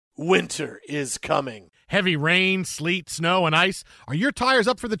winter is coming. Heavy rain, sleet, snow, and ice. Are your tires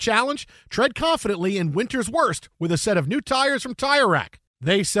up for the challenge? Tread confidently in winter's worst with a set of new tires from Tire Rack.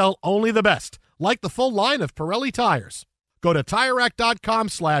 They sell only the best, like the full line of Pirelli tires. Go to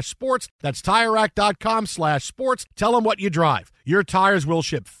TireRack.com/sports. That's TireRack.com/sports. Tell them what you drive. Your tires will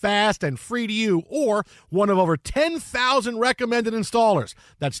ship fast and free to you or one of over 10,000 recommended installers.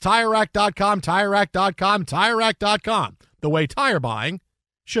 That's TireRack.com, TireRack.com, TireRack.com. The way tire buying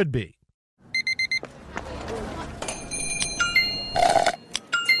should be.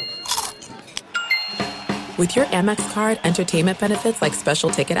 With your Amex card, entertainment benefits like special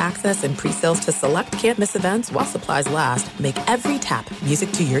ticket access and pre-sales to select can't-miss events while supplies last make every tap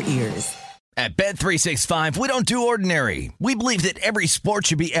music to your ears. At Bet365, we don't do ordinary. We believe that every sport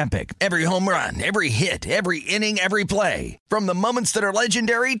should be epic. Every home run, every hit, every inning, every play. From the moments that are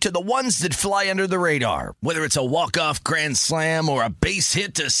legendary to the ones that fly under the radar. Whether it's a walk-off grand slam or a base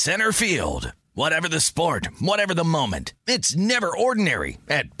hit to center field. Whatever the sport, whatever the moment, it's never ordinary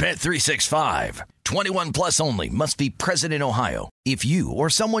at Bet365. 21 plus only. Must be present in Ohio. If you or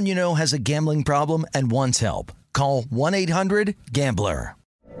someone you know has a gambling problem and wants help, call 1-800-GAMBLER.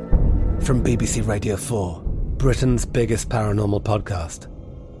 From BBC Radio 4, Britain's biggest paranormal podcast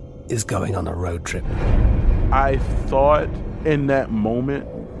is going on a road trip. I thought in that moment,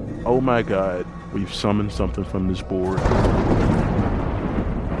 oh my God, we've summoned something from this board.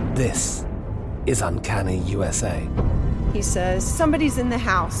 This is Uncanny USA. He says, somebody's in the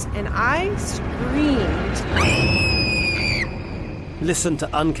house, and I screamed. Listen to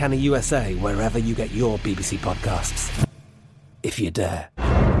Uncanny USA wherever you get your BBC podcasts, if you dare.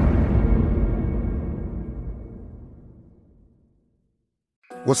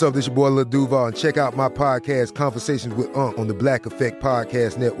 What's up, this your boy Lil Duval, and check out my podcast, Conversations with Unc, on the Black Effect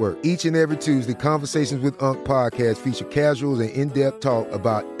Podcast Network. Each and every Tuesday, Conversations with Unc podcast feature casuals and in-depth talk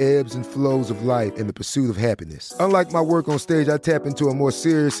about ebbs and flows of life and the pursuit of happiness. Unlike my work on stage, I tap into a more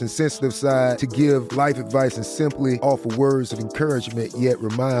serious and sensitive side to give life advice and simply offer words of encouragement, yet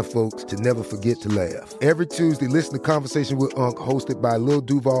remind folks to never forget to laugh. Every Tuesday, listen to Conversations with Unc, hosted by Lil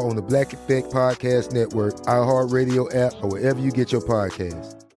Duval on the Black Effect Podcast Network, iHeartRadio app, or wherever you get your podcasts.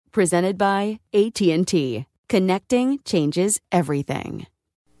 Presented by AT&T. Connecting changes everything.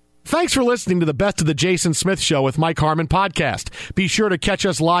 Thanks for listening to the Best of the Jason Smith Show with Mike Harmon podcast. Be sure to catch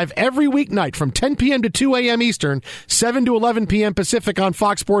us live every weeknight from 10 p.m. to 2 a.m. Eastern, 7 to 11 p.m. Pacific on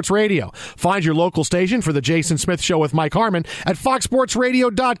Fox Sports Radio. Find your local station for the Jason Smith Show with Mike Harmon at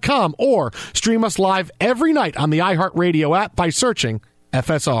foxsportsradio.com or stream us live every night on the iHeartRadio app by searching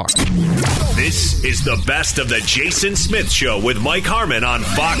FSR. This is the Best of the Jason Smith Show with Mike Harmon on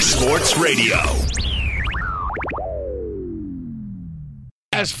Fox Sports Radio.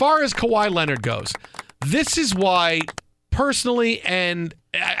 As far as Kawhi Leonard goes, this is why, personally, and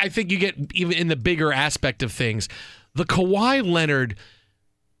I think you get even in the bigger aspect of things, the Kawhi Leonard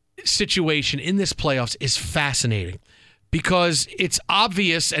situation in this playoffs is fascinating. Because it's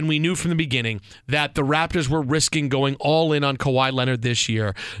obvious, and we knew from the beginning, that the Raptors were risking going all in on Kawhi Leonard this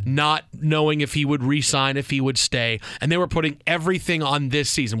year, not knowing if he would re-sign, if he would stay, and they were putting everything on this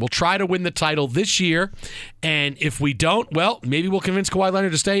season. We'll try to win the title this year, and if we don't, well, maybe we'll convince Kawhi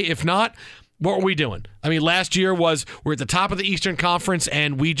Leonard to stay. If not, what were we doing? I mean, last year we're at the top of the Eastern Conference,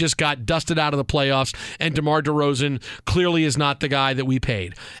 and we just got dusted out of the playoffs, and DeMar DeRozan clearly is not the guy that we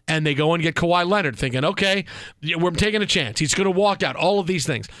paid. And they go and get Kawhi Leonard, thinking, okay, we're taking a chance. He's going to walk out, all of these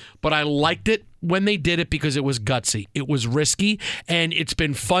things. But I liked it when they did it because it was gutsy. It was risky, and it's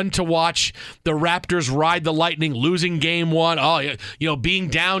been fun to watch the Raptors ride the Lightning, losing game one, being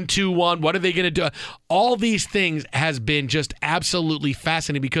down 2-1. What are they going to do? All these things has been just absolutely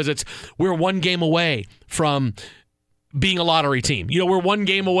fascinating because we're one game away from being a lottery team. We're one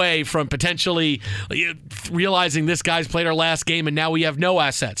game away from potentially realizing this guy's played our last game and now we have no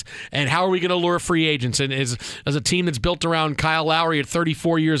assets. And how are we going to lure free agents? And as a team that's built around Kyle Lowry at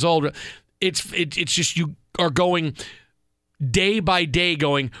 34 years old, it's just you are going day by day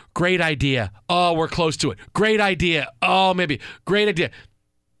going, great idea. Oh, we're close to it. Great idea. Oh, maybe. Great idea.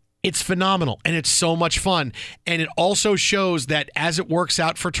 It's phenomenal, and it's so much fun. And it also shows that as it works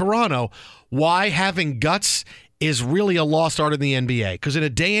out for Toronto, why having guts is really a lost art in the NBA. Because in a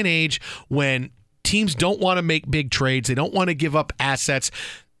day and age when teams don't want to make big trades, they don't want to give up assets,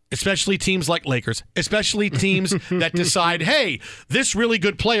 especially teams like Lakers, especially teams that decide, hey, this really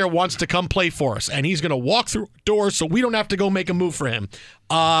good player wants to come play for us, and he's going to walk through doors so we don't have to go make a move for him.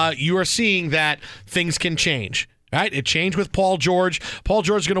 You are seeing that things can change. Right? It changed with Paul George. Paul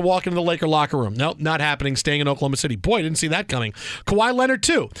George is going to walk into the Laker locker room. Nope, not happening. Staying in Oklahoma City. Boy, didn't see that coming. Kawhi Leonard,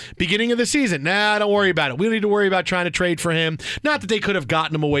 too. Beginning of the season. Nah, don't worry about it. We don't need to worry about trying to trade for him. Not that they could have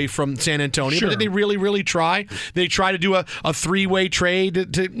gotten him away from San Antonio, but did they really, really try? They tried to do a three-way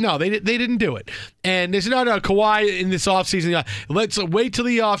trade. No, they didn't do it. And they said, no, Kawhi in this offseason, let's wait till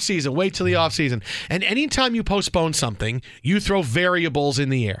the offseason. And anytime you postpone something, you throw variables in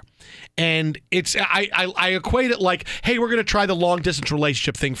the air. And it's I equate it like, hey, we're going to try the long distance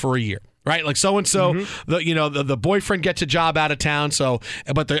relationship thing for a year, right? Like so and so, the boyfriend gets a job out of town,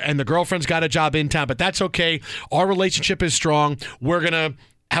 but the girlfriend's got a job in town, but that's okay. Our relationship is strong. We're going to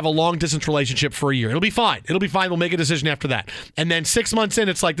have a long-distance relationship for a year. It'll be fine. We'll make a decision after that. And then 6 months in,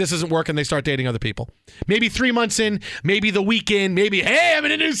 it's like, this isn't working. They start dating other people. Maybe 3 months in, maybe the weekend, maybe, hey, I'm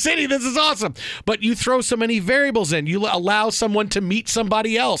in a new city. This is awesome. But you throw so many variables in. You allow someone to meet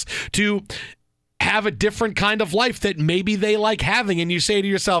somebody else, to have a different kind of life that maybe they like having, and you say to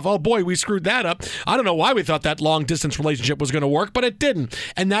yourself, oh boy, we screwed that up. I don't know why we thought that long-distance relationship was going to work, but it didn't.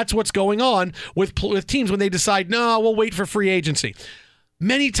 And that's what's going on with teams when they decide, no, we'll wait for free agency.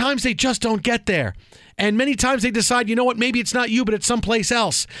 Many times they just don't get there. And many times they decide, you know what, maybe it's not you, but it's someplace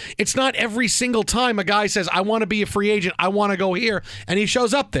else. It's not every single time a guy says, I want to be a free agent, I want to go here, and he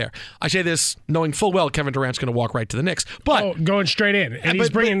shows up there. I say this knowing full well Kevin Durant's going to walk right to the Knicks. But going straight in. And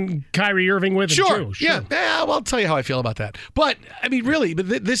he's bringing Kyrie Irving with him, too. Sure. Yeah, well, I'll tell you how I feel about that. But, I mean, really,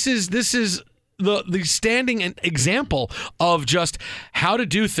 this is the standing example of just how to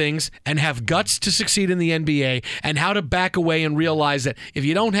do things and have guts to succeed in the NBA, and how to back away and realize that if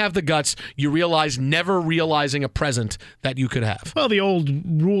you don't have the guts, you realize never realizing a present that you could have. Well, the old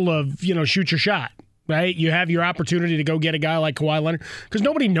rule of, shoot your shot, right? You have your opportunity to go get a guy like Kawhi Leonard, because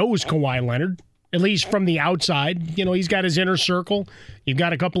nobody knows Kawhi Leonard. At least from the outside. He's got his inner circle. You've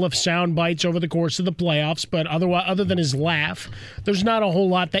got a couple of sound bites over the course of the playoffs, but other than his laugh, there's not a whole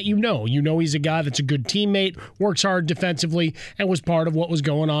lot that you know. You know he's a guy that's a good teammate, works hard defensively, and was part of what was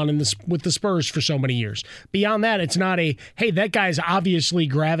going on with the Spurs for so many years. Beyond that, it's not hey, that guy's obviously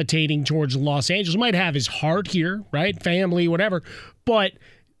gravitating towards Los Angeles. Might have his heart here, right? Family, whatever, but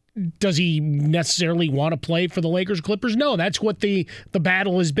does he necessarily want to play for the Lakers, Clippers? No, that's what the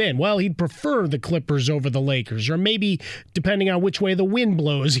battle has been. Well, he'd prefer the Clippers over the Lakers, or maybe depending on which way the wind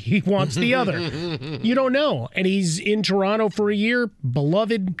blows, he wants the other. You don't know. And he's in Toronto for a year,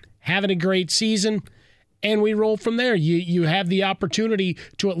 beloved, having a great season. And we roll from there. You have the opportunity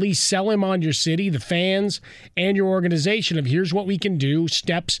to at least sell him on your city, the fans, and your organization of here's what we can do,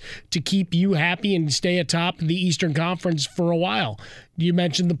 steps to keep you happy and stay atop the Eastern Conference for a while. You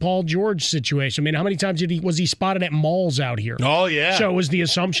mentioned the Paul George situation. I mean, how many times was he spotted at malls out here? Oh, yeah. So it was the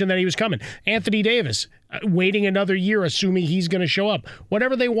assumption that he was coming. Anthony Davis, waiting another year, assuming he's going to show up.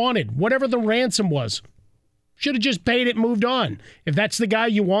 Whatever they wanted, whatever the ransom was. Should have just paid it and moved on. If that's the guy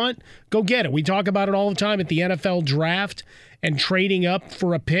you want, go get it. We talk about it all the time at the NFL draft and trading up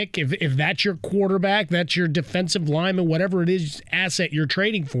for a pick. If that's your quarterback, that's your defensive lineman, whatever it is asset you're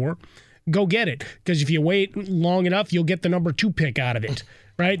trading for, go get it. Because if you wait long enough, you'll get the number 2 pick out of it,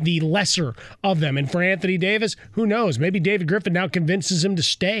 right? The lesser of them. And for Anthony Davis, who knows? Maybe David Griffin now convinces him to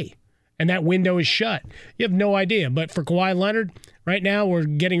stay, and that window is shut. You have no idea. But for Kawhi Leonard, right now we're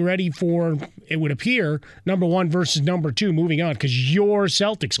getting ready for, it would appear, number 1 versus number 2 moving on, because your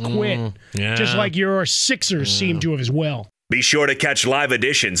Celtics quit, just like your Sixers seem to have as well. Be sure to catch live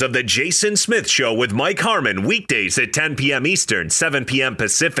editions of The Jason Smith Show with Mike Harmon weekdays at 10 p.m. Eastern, 7 p.m.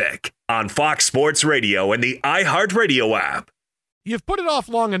 Pacific on Fox Sports Radio and the iHeartRadio app. You've put it off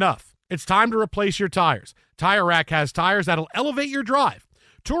long enough. It's time to replace your tires. Tire Rack has tires that'll elevate your drive.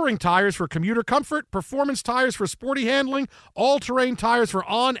 Touring tires for commuter comfort, performance tires for sporty handling, all-terrain tires for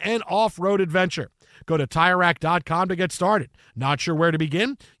on- and off-road adventure. Go to TireRack.com to get started. Not sure where to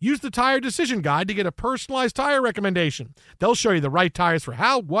begin? Use the Tire Decision Guide to get a personalized tire recommendation. They'll show you the right tires for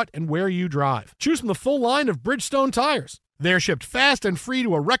how, what, and where you drive. Choose from the full line of Bridgestone tires. They're shipped fast and free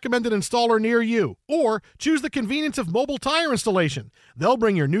to a recommended installer near you. Or choose the convenience of mobile tire installation. They'll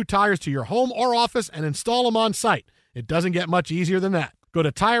bring your new tires to your home or office and install them on site. It doesn't get much easier than that. Go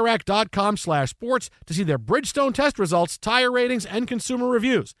to TireRack.com/sports to see their Bridgestone test results, tire ratings, and consumer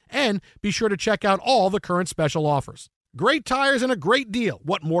reviews. And be sure to check out all the current special offers. Great tires and a great deal.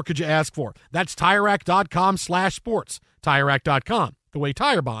 What more could you ask for? That's TireRack.com/sports. TireRack.com, the way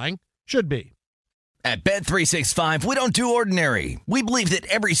tire buying should be. At Bet365, we don't do ordinary. We believe that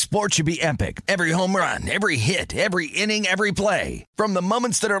every sport should be epic. Every home run, every hit, every inning, every play. From the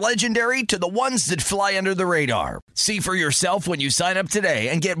moments that are legendary to the ones that fly under the radar. See for yourself when you sign up today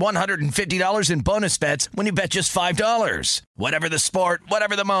and get $150 in bonus bets when you bet just $5. Whatever the sport,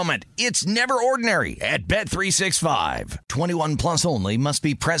 whatever the moment, it's never ordinary at Bet365. 21 plus only. Must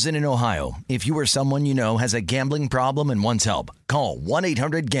be present in Ohio. If you or someone you know has a gambling problem and wants help, call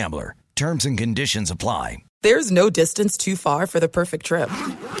 1-800-GAMBLER. Terms and conditions apply. There's no distance too far for the perfect trip.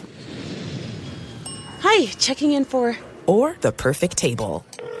 Hi, checking in for... Or the perfect table.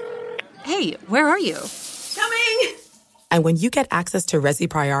 Hey, where are you? Coming! And when you get access to Resi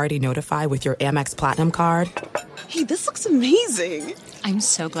Priority Notify with your Amex Platinum card... Hey, this looks amazing. I'm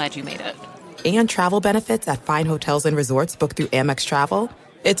so glad you made it. And travel benefits at fine hotels and resorts booked through Amex Travel,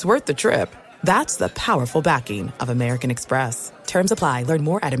 it's worth the trip. That's the powerful backing of American Express. Terms apply. Learn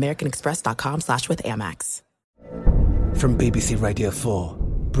more at americanexpress.com/withAmex. From BBC Radio 4,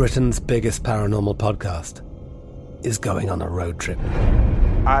 Britain's biggest paranormal podcast is going on a road trip.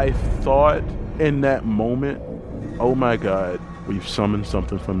 I thought in that moment, oh my God, we've summoned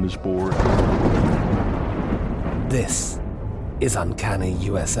something from this board. This is Uncanny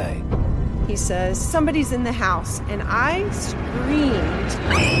USA. He says, somebody's in the house, and I screamed.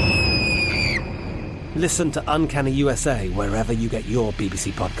 Listen to Uncanny USA wherever you get your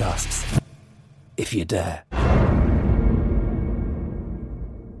BBC podcasts, if you dare.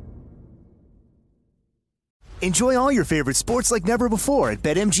 Enjoy all your favorite sports like never before at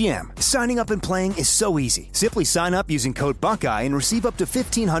BetMGM. Signing up and playing is so easy. Simply sign up using code Buckeye and receive up to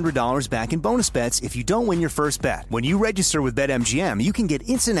 $1,500 back in bonus bets if you don't win your first bet. When you register with BetMGM, you can get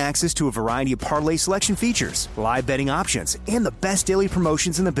instant access to a variety of parlay selection features, live betting options, and the best daily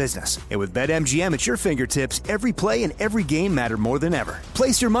promotions in the business. And with BetMGM at your fingertips, every play and every game matter more than ever.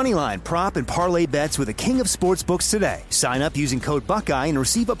 Place your moneyline, prop, and parlay bets with the king of sportsbooks today. Sign up using code Buckeye and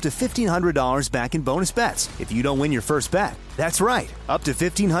receive up to $1,500 back in bonus bets if you don't win your first bet. That's right, up to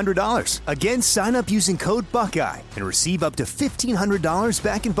 $1,500. Again, sign up using code Buckeye and receive up to $1,500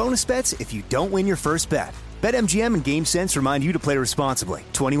 back in bonus bets if you don't win your first bet. BetMGM and GameSense remind you to play responsibly.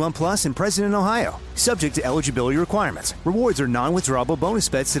 21 plus and present in Ohio. Subject to eligibility requirements. Rewards are non-withdrawable bonus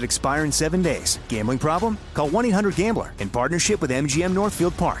bets that expire in 7 days. Gambling problem? Call 1-800-GAMBLER in partnership with MGM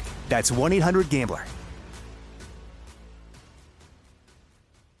Northfield Park. That's 1-800-GAMBLER.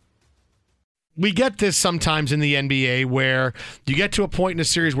 We get this sometimes in the NBA where you get to a point in a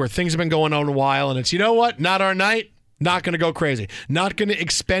series where things have been going on a while and it's, you know what, not our night, not going to go crazy, not going to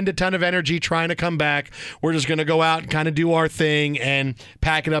expend a ton of energy trying to come back. We're just going to go out and kind of do our thing and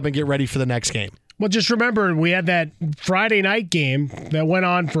pack it up and get ready for the next game. Well, just remember, we had that Friday night game that went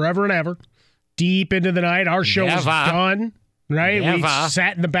on forever and ever, deep into the night. Our show was done. Right? We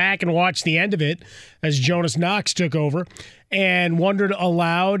sat in the back and watched the end of it as Jonas Knox took over and wondered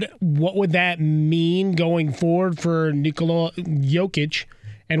aloud, what would that mean going forward for Nikola Jokic?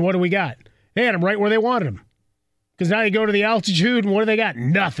 And what do we got? They had him right where they wanted him. Because now you go to the altitude, and what do they got?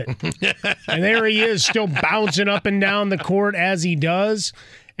 Nothing. And there he is, still bouncing up and down the court as he does.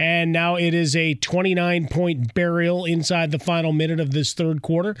 And now it is a 29-point burial inside the final minute of this third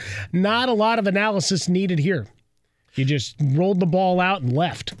quarter. Not a lot of analysis needed here. You just rolled the ball out and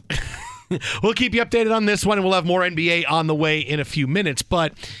left. We'll keep you updated on this one, and we'll have more NBA on the way in a few minutes.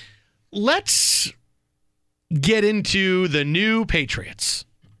 But let's get into the new Patriots.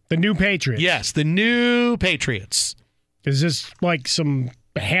 The new Patriots? Yes, the new Patriots. Is this like some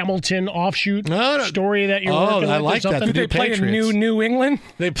Hamilton offshoot story that you're working with? I like that. Did they play in New England?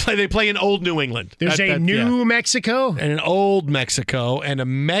 They play in Old New England. There's a New Mexico? And an Old Mexico and a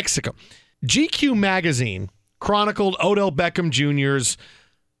Mexico. GQ magazine chronicled Odell Beckham Jr.'s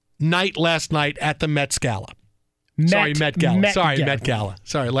night last night at the Met Gala. Met Gala.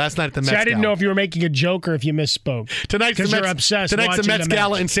 Sorry, last night at the Met Gala. I didn't know if you were making a joke or if you misspoke. Tonight's the Met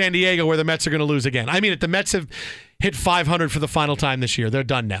Gala in San Diego where the Mets are going to lose again. I mean, if the Mets have hit 500 for the final time this year, they're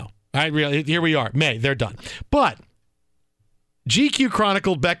done now. All right, here we are. May, they're done. But GQ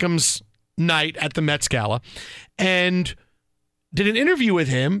chronicled Beckham's night at the Met Gala and did an interview with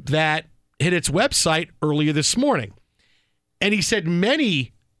him that hit its website earlier this morning. And he said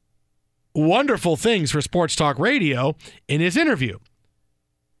many wonderful things for Sports Talk Radio in his interview.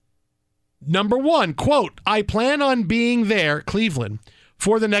 Number one, quote, "I plan on being there, Cleveland,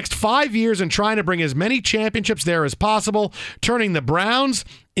 for the next 5 years and trying to bring as many championships there as possible, turning the Browns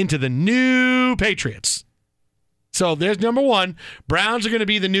into the new Patriots." So there's number one. Browns are going to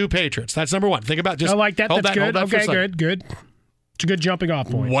be the new Patriots. That's number one. Think about just. I like that. That's good. Okay, good. It's a good jumping off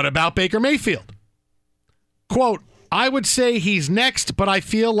point. What about Baker Mayfield? Quote, "I would say he's next, but I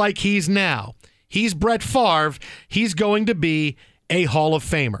feel like he's now. He's Brett Favre. He's going to be a Hall of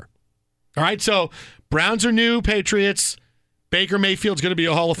Famer. All right, so Browns are new, Patriots. Baker Mayfield's going to be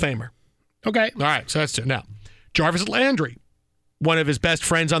a Hall of Famer. Okay. All right, so that's two. Now, Jarvis Landry, one of his best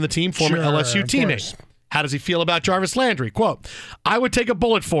friends on the team, former LSU teammate. How does he feel about Jarvis Landry? Quote, I would take a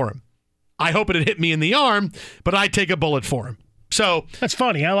bullet for him. I hope it'd hit me in the arm, but I'd take a bullet for him. So that's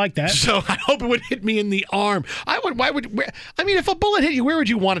funny. I like that. So I hope it would hit me in the arm. If a bullet hit you, where would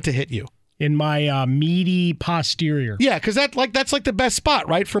you want it to hit you? In my meaty posterior. Yeah, because that's like the best spot,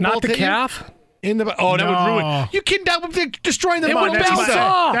 right? For not both the calf. That would ruin. You kidding? That would be destroying the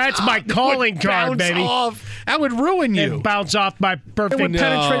muscle. That's my calling card, baby. That would ruin you. It'd bounce off my perfect. It would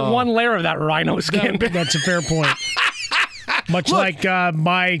penetrate one layer of that rhino skin. That's a fair point. Much like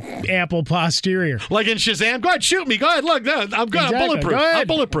my ample posterior. Like in Shazam. Go ahead, shoot me. Go ahead, look. I'm good. Exactly. I'm bulletproof. Go ahead. I'm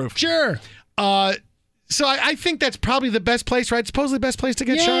bulletproof. Sure. So I think that's probably the best place, right? Supposedly the best place to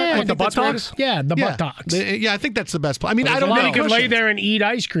get shot. I think the buttocks? Yeah, the buttocks. I think that's the best place. I mean, I don't know. You could lay there and eat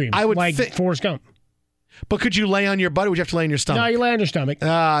ice cream. I would like Forrest Gump. But could you lay on your butt, or would you have to lay on your stomach? No, you lay on your stomach.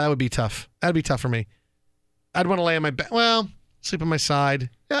 That would be tough. That'd be tough for me. I'd want to lay on my back. Well, sleep on my side.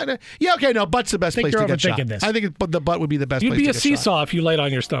 Yeah, okay, no, butt's the best place to get shot. This. I think the butt would be the best You'd place to get shot. You'd be a seesaw if you laid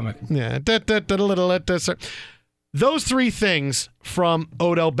on your stomach. Yeah. Those three things from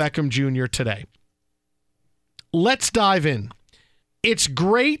Odell Beckham Jr. today. Let's dive in. It's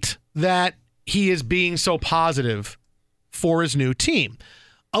great that he is being so positive for his new team.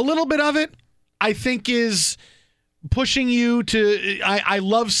 A little bit of it, I think, is pushing you to, I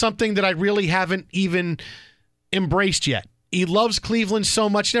love something that I really haven't even embraced yet. He loves Cleveland so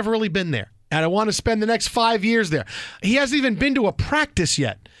much, never really been there. And I want to spend the next 5 years there. He hasn't even been to a practice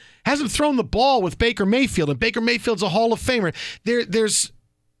yet. Hasn't thrown the ball with Baker Mayfield, and Baker Mayfield's a Hall of Famer. There's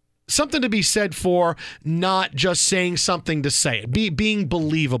something to be said for not just saying something to say it, being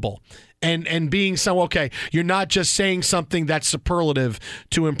believable. And being so, okay, you're not just saying something that's superlative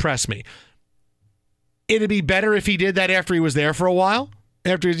to impress me. It'd be better if he did that after he was there for a while.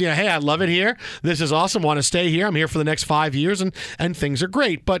 After he's, hey, I love it here. This is awesome. Want to stay here. I'm here for the next 5 years, and things are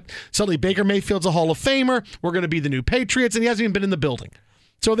great. But suddenly Baker Mayfield's a Hall of Famer. We're going to be the new Patriots, and he hasn't even been in the building.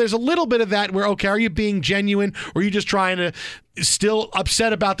 So there's a little bit of that where, okay, are you being genuine, or are you just trying to still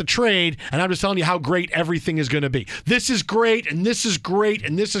upset about the trade, and I'm just telling you how great everything is going to be. This is great, and this is great,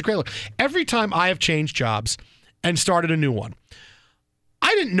 and this is great. Look, every time I have changed jobs and started a new one,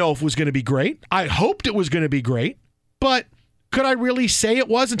 I didn't know if it was going to be great. I hoped it was going to be great, but could I really say it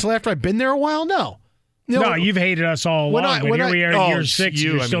was until after I've been there a while? No. No, you've hated us all along. Here we are in year 6.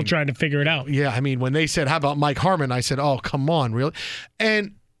 You're still trying to figure it out. Yeah, I mean, when they said, how about Mike Harmon? I said, oh, come on, really?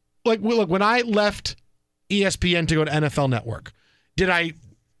 And look, when I left ESPN to go to NFL Network, did I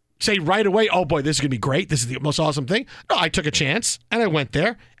say right away, oh, boy, this is going to be great. This is the most awesome thing? No, I took a chance, and I went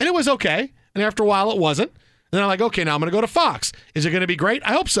there, and it was okay. And after a while, it wasn't. And then I'm like, okay, now I'm going to go to Fox. Is it going to be great?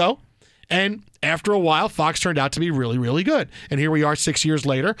 I hope so. And after a while, Fox turned out to be really, really good. And here we are 6 years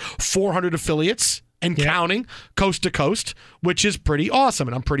later, 400 affiliates and counting, coast to coast, which is pretty awesome,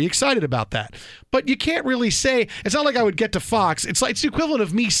 and I'm pretty excited about that. But you can't really say, it's not like I would get to Fox. It's like it's the equivalent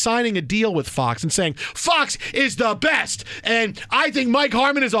of me signing a deal with Fox and saying, Fox is the best, and I think Mike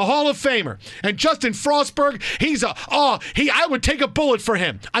Harmon is a Hall of Famer, and Justin Frostberg, I would take a bullet for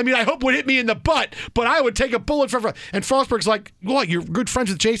him. I mean, I hope it would hit me in the butt, but I would take a bullet for. And Frostberg's like, what, you're good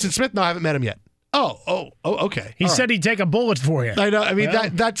friends with Jason Smith? No, I haven't met him yet. Oh, okay. He said he'd take a bullet for you. I know. I mean,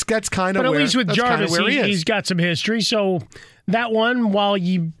 that's kind of. But at least with Jarvis, he's got some history. So that one, while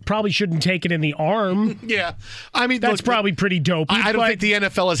you probably shouldn't take it in the arm, yeah, I mean that's probably pretty dope. I don't think the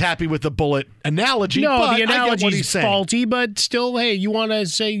NFL is happy with the bullet analogy. No, but the analogy is faulty, but still, hey, you want to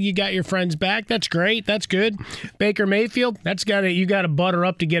say you got your friends back? That's great. That's good. Baker Mayfield, you got to butter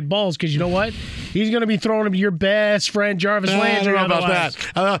up to get balls, because you know what? He's going to be throwing them to your best friend Jarvis Landry. I don't know about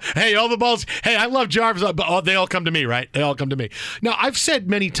that. Hey, all the balls. Hey, I love Jarvis, but they all come to me, right? They all come to me. Now, I've said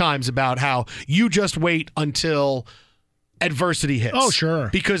many times about how you just wait until adversity hits. Oh, sure.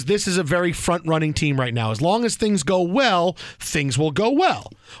 Because this is a very front-running team right now. As long as things go well, things will go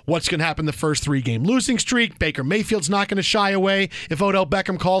well. What's going to happen the first 3-game losing streak? Baker Mayfield's not going to shy away if Odell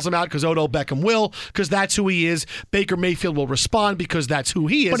Beckham calls him out, because Odell Beckham will, because that's who he is. Baker Mayfield will respond because that's who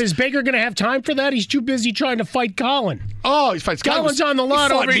he is. But is Baker going to have time for that? He's too busy trying to fight Colin. Oh, he's fighting. Colin's on the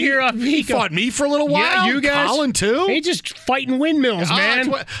lot over here. He fought me for a little while. Yeah, you guys. Colin, too? He's just fighting windmills,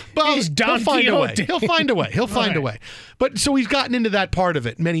 man. He's Don Quixote. He'll find a way. He'll find a way. But so he's gotten into that part of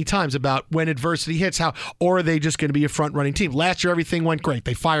it many times about when adversity hits, or are they just going to be a front-running team? Last year, everything went great.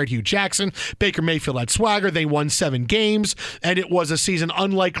 They fired Hugh Jackson. Baker Mayfield had swagger. They won 7 games, and it was a season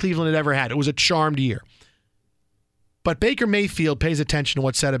unlike Cleveland had ever had. It was a charmed year. But Baker Mayfield pays attention to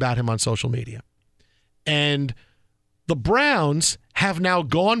what's said about him on social media. And the Browns have now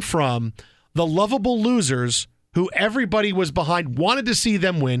gone from the lovable losers who everybody was behind, wanted to see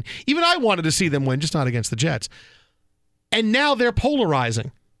them win. Even I wanted to see them win, just not against the Jets. And now they're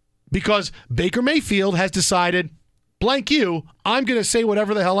polarizing because Baker Mayfield has decided, blank you, I'm going to say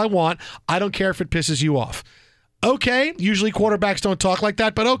whatever the hell I want. I don't care if it pisses you off. Okay, usually quarterbacks don't talk like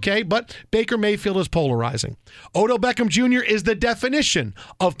that, but okay, but Baker Mayfield is polarizing. Odell Beckham Jr. is the definition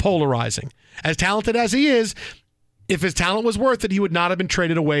of polarizing. As talented as he is, if his talent was worth it, he would not have been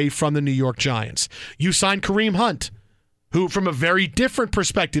traded away from the New York Giants. You signed Kareem Hunt, who from a very different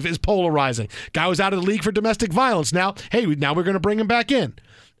perspective is polarizing. Guy was out of the league for domestic violence. Now we're going to bring him back in.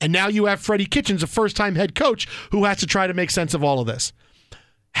 And now you have Freddie Kitchens, a first-time head coach, who has to try to make sense of all of this.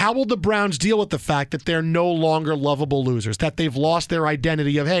 How will the Browns deal with the fact that they're no longer lovable losers, that they've lost their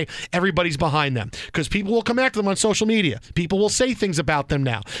identity of, hey, everybody's behind them? Because people will come after them on social media. People will say things about them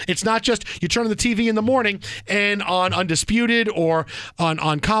now. It's not just you turn on the TV in the morning and on Undisputed or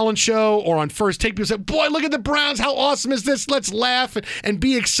on Colin's show or on First Take, people say, boy, look at the Browns. How awesome is this? Let's laugh and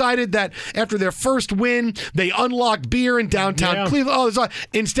be excited that after their first win, they unlocked beer in downtown Cleveland.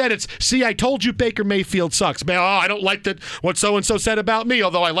 Instead, it's, see, I told you Baker Mayfield sucks. Man, I don't like that what so-and-so said about me,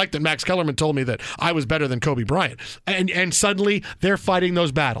 although I like that Max Kellerman told me that I was better than Kobe Bryant. And suddenly they're fighting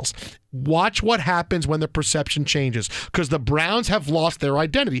those battles. Watch what happens when the perception changes, because the Browns have lost their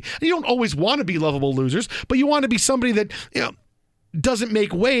identity. And you don't always want to be lovable losers, but you want to be somebody that, doesn't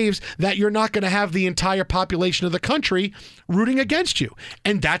make waves, that you're not going to have the entire population of the country rooting against you.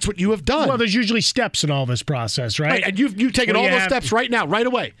 And that's what you have done. Well, there's usually steps in all this process, right? And you've taken all those steps right now, right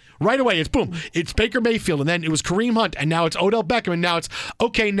away. Right away. It's boom. It's Baker Mayfield, and then it was Kareem Hunt, and now it's Odell Beckham, and now it's,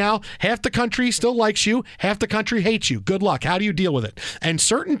 okay, now half the country still likes you, half the country hates you. Good luck. How do you deal with it? And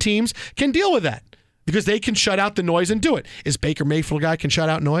certain teams can deal with that because they can shut out the noise and do it. Is Baker Mayfield a guy who can shut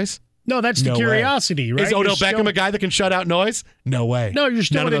out noise? No, that's the curiosity, right? Is Odell Beckham a guy that can shut out noise? No way. No, you're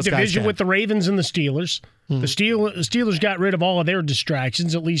still in a division with the Ravens and the Steelers. The Steelers got rid of all of their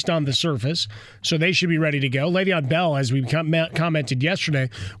distractions, at least on the surface, so they should be ready to go. Le'Veon Bell, as we commented yesterday,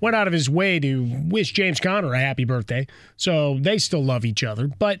 went out of his way to wish James Conner a happy birthday, so they still love each other.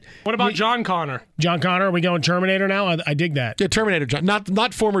 But what about John Connor? John Connor, are we going Terminator now? I dig that. Yeah, Terminator John,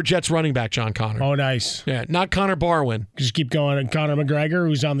 not former Jets running back John Connor. Oh, nice. Yeah, not Connor Barwin. Just keep going. And Conor McGregor,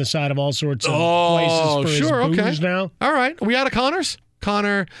 who's on the side of all sorts of places for his booze now. All right, are we out of Connors?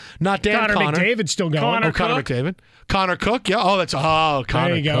 Connor, not Dan Connor. Connor McDavid's still going. Connor McDavid. Connor Cook, yeah. Connor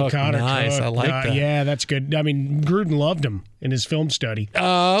there you go, Cook. Connor nice, Cook. I like that. Yeah, that's good. I mean, Gruden loved him in his film study.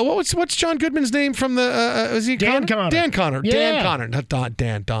 What's John Goodman's name from the? Is he Dan Connor? Dan Connor. Yeah. Dan Connor. Not Don.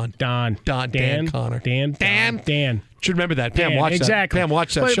 Dan Connor. Dan. Should remember that. Pam, watch exactly. that. Pam,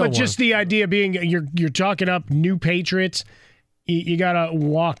 watch that show. But just the idea being, you're talking up new Patriots. You gotta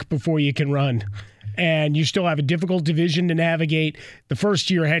walk before you can run. And you still have a difficult division to navigate. The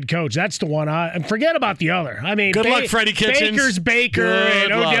first-year head coach, that's the one. And forget about the other. I mean, good luck, Freddie Kitchens. Baker's Baker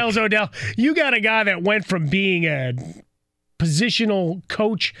and Odell's Odell. You got a guy that went from being a positional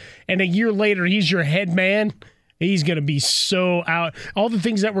coach, and a year later, he's your head man. He's going to be so out. All the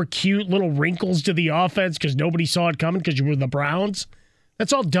things that were cute, little wrinkles to the offense because nobody saw it coming because you were the Browns,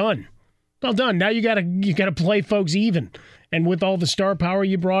 that's all done. It's all done. Now you got to play folks even. And with all the star power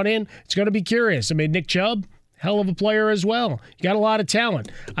you brought in, it's going to be curious. I mean, Nick Chubb, hell of a player as well. You got a lot of talent.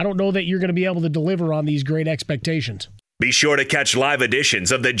 I don't know that you're going to be able to deliver on these great expectations. Be sure to catch live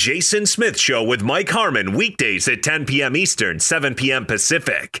editions of The Jason Smith Show with Mike Harmon weekdays at 10 p.m. Eastern, 7 p.m.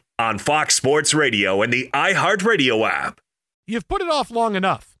 Pacific on Fox Sports Radio and the iHeartRadio app. You've put it off long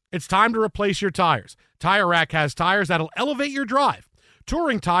enough. It's time to replace your tires. Tire Rack has tires that'll elevate your drive.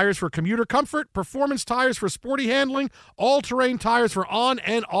 Touring tires for commuter comfort, performance tires for sporty handling, all-terrain tires for on-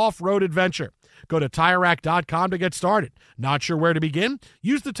 and off-road adventure. Go to TireRack.com to get started. Not sure where to begin?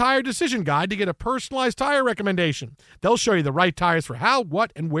 Use the Tire Decision Guide to get a personalized tire recommendation. They'll show you the right tires for how,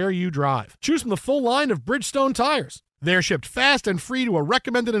 what, and where you drive. Choose from the full line of Bridgestone tires. They're shipped fast and free to a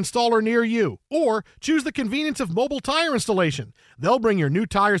recommended installer near you. Or choose the convenience of mobile tire installation. They'll bring your new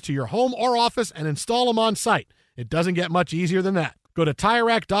tires to your home or office and install them on site. It doesn't get much easier than that. Go to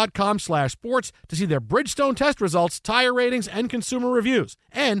TireRack.com/sports to see their Bridgestone test results, tire ratings, and consumer reviews.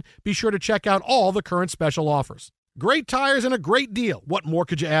 And be sure to check out all the current special offers. Great tires and a great deal. What more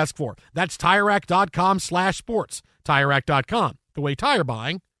could you ask for? That's TireRack.com/sports. TireRack.com, the way tire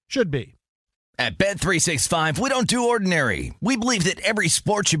buying should be. At Bet365, we don't do ordinary. We believe that every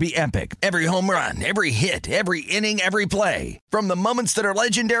sport should be epic. Every home run, every hit, every inning, every play. From the moments that are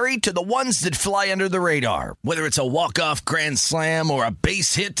legendary to the ones that fly under the radar. Whether it's a walk-off grand slam or a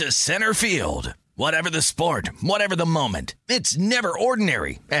base hit to center field. Whatever the sport, whatever the moment. It's never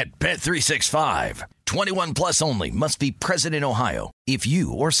ordinary at Bet365. 21 plus only. Must be present in Ohio. If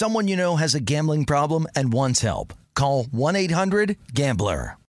you or someone you know has a gambling problem and wants help, call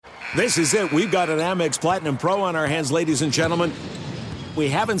 1-800-GAMBLER. This is it. We've got an Amex Platinum Pro on our hands, ladies and gentlemen. We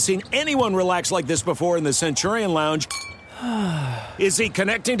haven't seen anyone relax like this before in the Centurion Lounge. Is he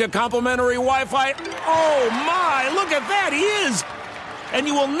connecting to complimentary Wi-Fi? Oh, my. Look at that. He is. And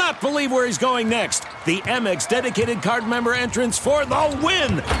you will not believe where he's going next. The Amex dedicated card member entrance for the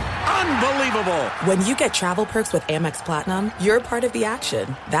win. Unbelievable. When you get travel perks with Amex Platinum, you're part of the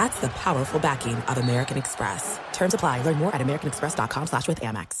action. That's the powerful backing of American Express. Terms apply. Learn more at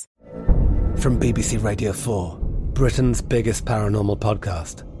americanexpress.com/withAmex. From BBC Radio 4, Britain's biggest paranormal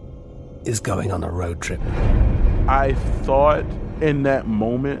podcast is going on a road trip. I thought in that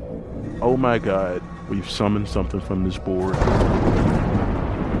moment, oh my God, we've summoned something from this board.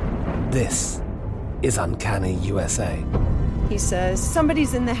 This is Uncanny USA. He says,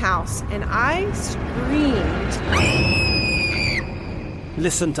 somebody's in the house, and I screamed.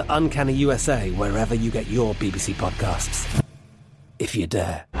 Listen to Uncanny USA wherever you get your BBC podcasts, if you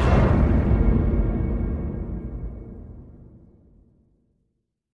dare.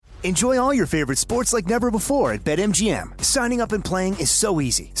 Enjoy all your favorite sports like never before at BetMGM. Signing up and playing is so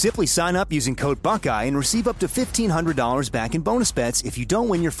easy. Simply sign up using code Buckeye and receive up to $1,500 back in bonus bets if you don't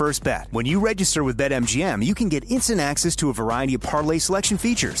win your first bet. When you register with BetMGM, you can get instant access to a variety of parlay selection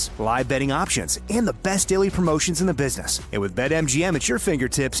features, live betting options, and the best daily promotions in the business. And with BetMGM at your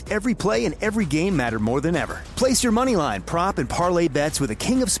fingertips, every play and every game matter more than ever. Place your moneyline, prop, and parlay bets with the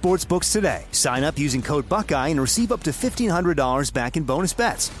king of sportsbooks today. Sign up using code Buckeye and receive up to $1,500 back in bonus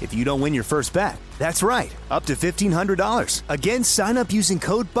bets if you don't win your first bet. That's right, up to $1,500. Again, sign up using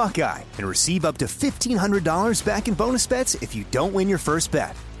code Buckeye and receive up to $1,500 back in bonus bets if you don't win your first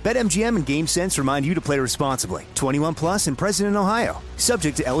bet. BetMGM and GameSense remind you to play responsibly. 21 plus and present in Ohio.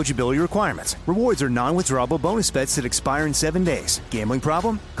 Subject to eligibility requirements. Rewards are non-withdrawable bonus bets that expire in 7 days. Gambling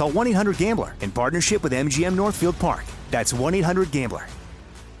problem? Call 1-800-GAMBLER in partnership with MGM Northfield Park. That's 1-800-GAMBLER.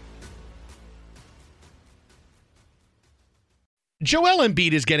 Joel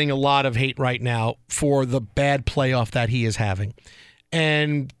Embiid is getting a lot of hate right now for the bad playoff that he is having.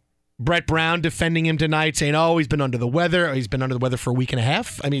 And Brett Brown defending him tonight, saying, oh, he's been under the weather. He's been under the weather for a week and a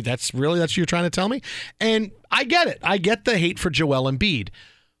half. I mean, that's what you're trying to tell me? And I get it. I get the hate for Joel Embiid.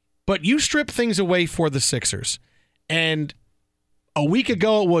 But you strip things away for the Sixers. And a week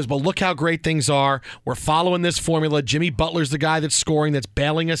ago it was, well, look how great things are. We're following this formula. Jimmy Butler's the guy that's scoring, that's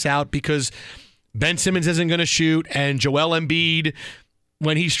bailing us out because Ben Simmons isn't going to shoot, and Joel Embiid,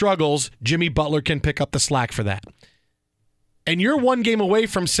 when he struggles, Jimmy Butler can pick up the slack for that. And you're one game away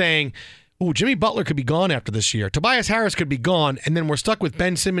from saying, ooh, Jimmy Butler could be gone after this year. Tobias Harris could be gone, and then we're stuck with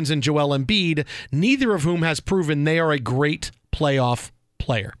Ben Simmons and Joel Embiid, neither of whom has proven they are a great playoff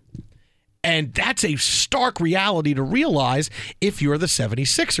player. And that's a stark reality to realize if you're the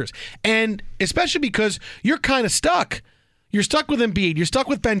 76ers. And especially because you're kind of stuck. You're stuck with Embiid, you're stuck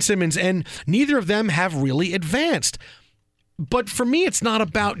with Ben Simmons, and neither of them have really advanced. But for me, it's not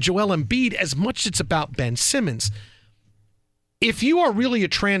about Joel Embiid as much as it's about Ben Simmons. If you are really a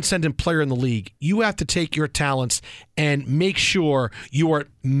transcendent player in the league, you have to take your talents and make sure you are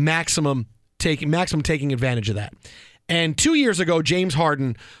maximum taking advantage of that. And 2 years ago, James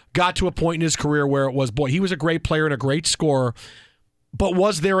Harden got to a point in his career where it was, boy, he was a great player and a great scorer, but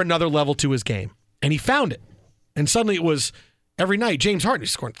was there another level to his game? And he found it. And suddenly it was every night, James Harden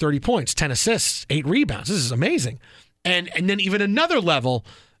is scoring 30 points, 10 assists, 8 rebounds. This is amazing. And then even another level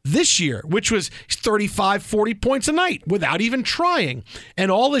this year, which was 35, 40 points a night without even trying. And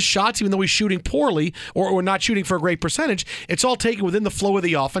all his shots, even though he's shooting poorly or not shooting for a great percentage, it's all taken within the flow of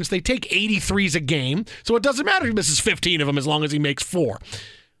the offense. They take 83s a game, so it doesn't matter if he misses 15 of them as long as he makes 4.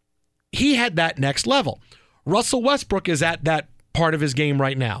 He had that next level. Russell Westbrook is at that part of his game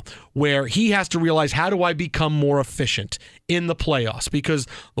right now where he has to realize, how do I become more efficient in the playoffs? Because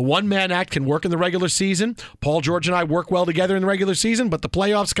the one-man act can work in the regular season. Paul George and I work well together in the regular season, but the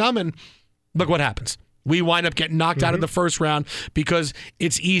playoffs come and look what happens. We wind up getting knocked out in the first round because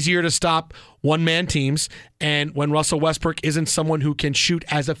it's easier to stop one-man teams. And when Russell Westbrook isn't someone who can shoot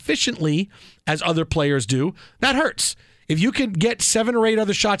as efficiently as other players do, that hurts. If you can get 7 or 8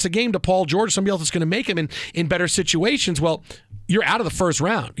 other shots a game to Paul George, somebody else that's going to make him in better situations, well, you're out of the first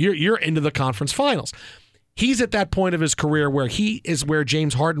round. You're into the conference finals. He's at that point of his career where he is where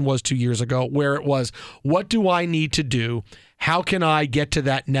James Harden was 2 years ago, where it was, what do I need to do? How can I get to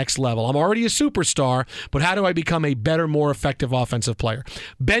that next level? I'm already a superstar, but how do I become a better, more effective offensive player?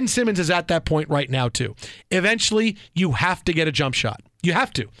 Ben Simmons is at that point right now, too. Eventually, you have to get a jump shot. You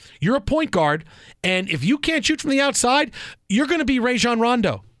have to. You're a point guard, and if you can't shoot from the outside, you're going to be Rajon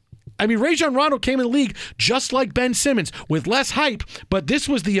Rondo. I mean, Rajon Rondo came in the league just like Ben Simmons with less hype, but this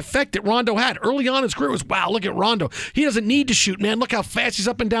was the effect that Rondo had. Early on in his career was, wow, look at Rondo. He doesn't need to shoot, man. Look how fast he's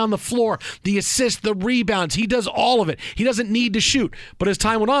up and down the floor. The assists, the rebounds, he does all of it. He doesn't need to shoot. But as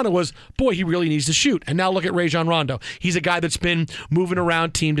time went on, it was, boy, he really needs to shoot. And now look at Rajon Rondo. He's a guy that's been moving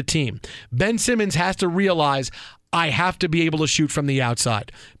around team to team. Ben Simmons has to realize, I have to be able to shoot from the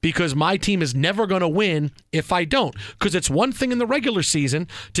outside because my team is never going to win if I don't. Because it's one thing in the regular season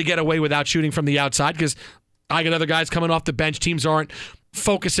to get away without shooting from the outside because I got other guys coming off the bench. Teams aren't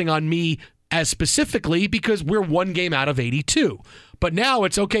focusing on me as specifically because we're one game out of 82. But now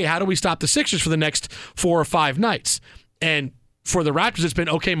it's, okay, how do we stop the Sixers for the next 4 or 5 nights? And for the Raptors, it's been,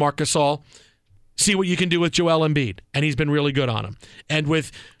 okay, Marc Gasol, see what you can do with Joel Embiid. And he's been really good on him. And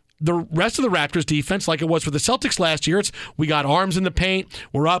with the rest of the Raptors defense, like it was for the Celtics last year, it's we got arms in the paint.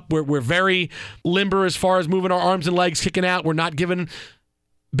 We're up. We're very limber as far as moving our arms and legs, kicking out. We're not giving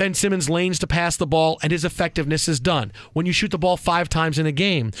Ben Simmons lanes to pass the ball, and his effectiveness is done. When you shoot the ball 5 times in a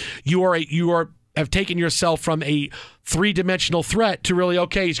game, you have taken yourself from a 3-dimensional threat to really,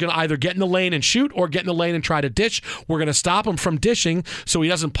 okay, he's going to either get in the lane and shoot or get in the lane and try to dish. We're going to stop him from dishing so he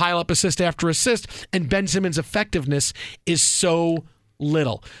doesn't pile up assist after assist. And Ben Simmons' effectiveness is so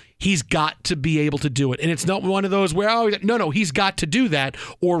little. He's got to be able to do it. And it's not one of those where, no, he's got to do that,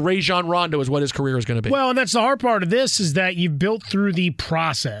 or Rajon Rondo is what his career is going to be. Well, and that's the hard part of this is that you've built through the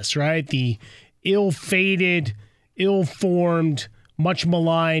process, right? The ill-fated, ill-formed, much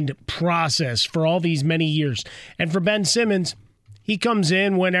maligned process for all these many years. And for Ben Simmons, he comes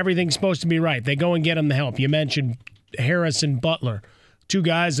in when everything's supposed to be right. They go and get him the help. You mentioned Harris and Butler. 2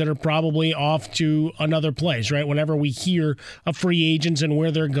 guys that are probably off to another place, right? Whenever we hear of free agents and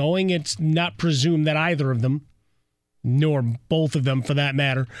where they're going, it's not presumed that either of them, nor both of them for that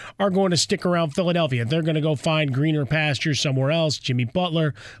matter, are going to stick around Philadelphia. They're going to go find greener pastures somewhere else. Jimmy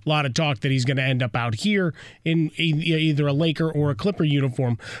Butler, a lot of talk that he's going to end up out here in either a Laker or a Clipper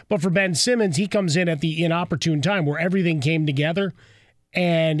uniform. But for Ben Simmons, he comes in at the inopportune time where everything came together.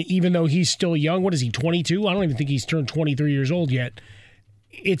 And even though he's still young, what is he, 22? I don't even think he's turned 23 years old yet.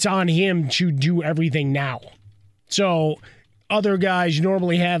 It's on him to do everything now. So other guys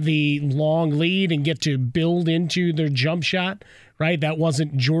normally have the long lead and get to build into their jump shot, right? That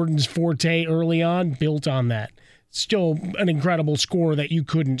wasn't Jordan's forte early on, built on that. Still an incredible score that you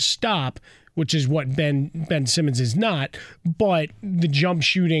couldn't stop, which is what Ben Simmons is not. But the jump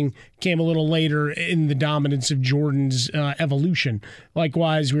shooting came a little later in the dominance of Jordan's evolution.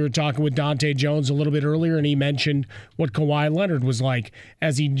 Likewise, we were talking with Dante Jones a little bit earlier, and he mentioned what Kawhi Leonard was like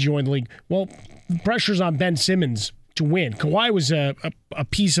as he joined the league. Well, the pressure's on Ben Simmons to win. Kawhi was a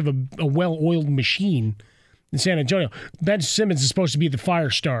piece of a well-oiled machine in San Antonio. Ben Simmons is supposed to be the fire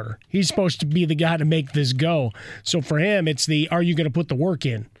starter. He's supposed to be the guy to make this go. So for him, it's are you going to put the work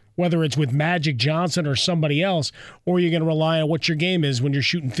in? Whether it's with Magic Johnson or somebody else, or you're going to rely on what your game is when you're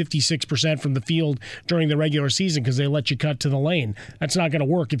shooting 56% from the field during the regular season because they let you cut to the lane. That's not going to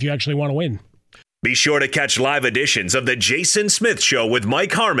work if you actually want to win. Be sure to catch live editions of The Jason Smith Show with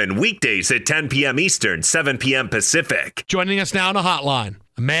Mike Harmon weekdays at 10 p.m. Eastern, 7 p.m. Pacific. Joining us now on the hotline,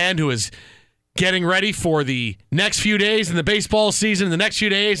 a man who is getting ready for the next few days in the baseball season, the next few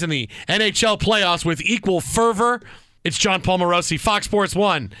days in the NHL playoffs with equal fervor. It's John Paul Morosi, Fox Sports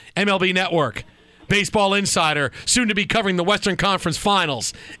 1, MLB Network, baseball insider, soon to be covering the Western Conference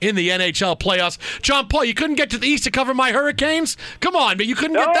Finals in the NHL playoffs. John Paul, you couldn't get to the East to cover my Hurricanes? Come on, but you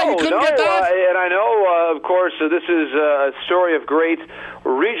couldn't get that? You couldn't get that? And I know, of course, this is a story of great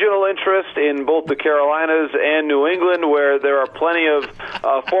regional interest in both the Carolinas and New England, where there are plenty of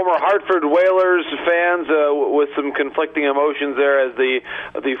former Hartford Whalers fans with some conflicting emotions there, as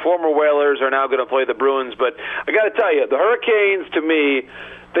the former Whalers are now going to play the Bruins. But I got to tell you, the Hurricanes, to me,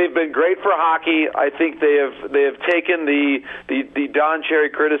 they've been great for hockey. I think they have taken the Don Cherry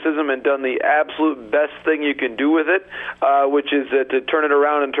criticism and done the absolute best thing you can do with it, which is to turn it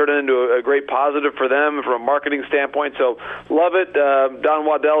around and turn it into a great positive for them from a marketing standpoint. So love it. Don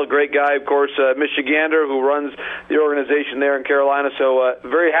Waddell, a great guy, of course, Michigander, who runs the organization there in Carolina. So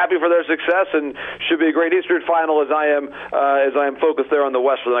very happy for their success, and should be a great Eastern final as I am focused there on the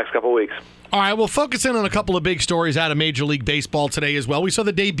West for the next couple of weeks. All right, we'll focus in on a couple of big stories out of Major League Baseball today as well. We saw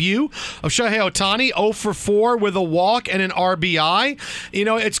the debut of Shohei Ohtani, 0 for 4 with a walk and an RBI. You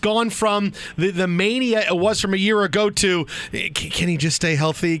know, it's gone from the mania it was from a year ago to, can he just stay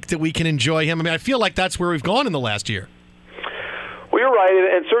healthy that we can enjoy him? I mean, I feel like that's where we've gone in the last year. Well, you're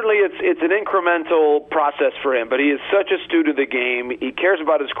right, and certainly it's an incremental process for him, but he is such a student of the game. He cares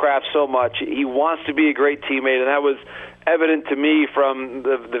about his craft so much. He wants to be a great teammate, and that was evident to me from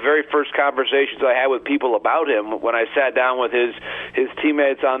the very first conversations I had with people about him when I sat down with his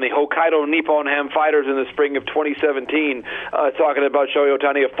teammates on the Hokkaido Nippon Ham Fighters in the spring of 2017, talking about Shohei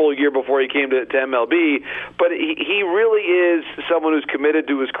Ohtani a full year before he came to MLB. But he really is someone who's committed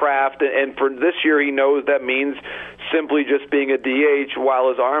to his craft, and for this year he knows that means simply just being a DH while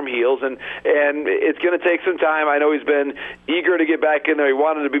his arm heals, and it's going to take some time. I know he's been eager to get back in there. He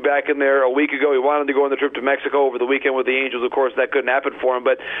wanted to be back in there a week ago. He wanted to go on the trip to Mexico over the weekend with the Angels. Of course, that couldn't happen for him,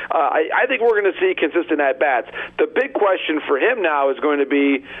 but I think we're going to see consistent at-bats. The big question for him now is going to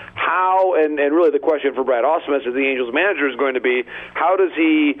be how, and really the question for Brad Ausmus as the Angels manager is going to be, how does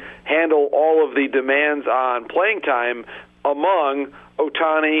he handle all of the demands on playing time among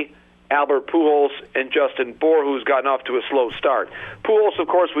Ohtani, Albert Pujols, and Justin Bour, who's gotten off to a slow start. Pujols, of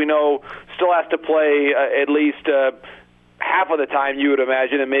course, we know, still has to play at least half of the time, you would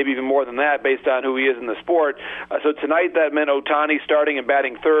imagine, and maybe even more than that based on who he is in the sport. So tonight that meant Ohtani starting and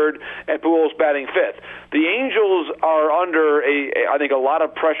batting third and Pujols batting fifth. The Angels are under, I think, a lot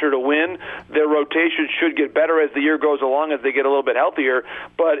of pressure to win. Their rotation should get better as the year goes along, as they get a little bit healthier.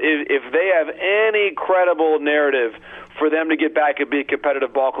 But if they have any credible narrative for them to get back and be a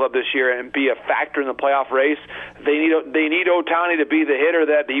competitive ball club this year and be a factor in the playoff race, they need Ohtani to be the hitter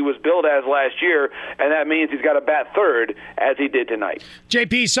that he was billed as last year, and that means he's got to bat third, as he did tonight.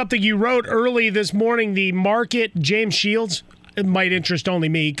 JP, something you wrote early this morning, the market, James Shields, it might interest only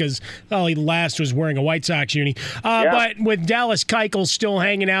me because he last was wearing a White Sox uni. But with Dallas Keuchel still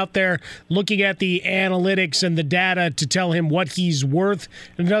hanging out there, looking at the analytics and the data to tell him what he's worth,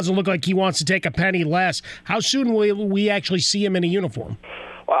 and it doesn't look like he wants to take a penny less, how soon will we actually see him in a uniform?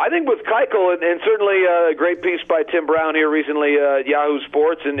 I think with Keuchel, and certainly a great piece by Tim Brown here recently at Yahoo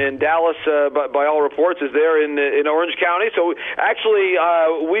Sports, and Dallas, by all reports, is there in Orange County. So actually,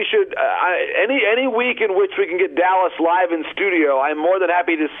 we should any week in which we can get Dallas live in studio, I'm more than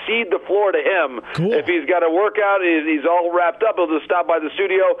happy to cede the floor to him. Cool. If he's got a workout, he's all wrapped up, he'll just stop by the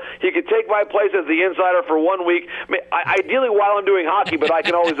studio. He could take my place as the insider for 1 week. I mean, ideally while I'm doing hockey, but I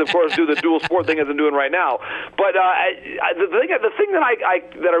can always, of course, do the dual sport thing as I'm doing right now. But the thing that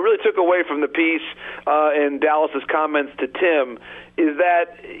I really took away from the piece and Dallas's comments to Tim is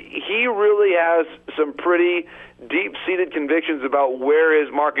that he really has some pretty deep-seated convictions about where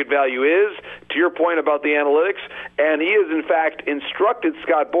his market value is, to your point about the analytics, and he has, in fact, instructed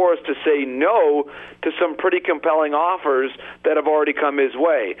Scott Boras to say no to some pretty compelling offers that have already come his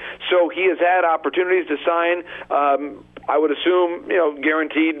way. So he has had opportunities to sign, I would assume,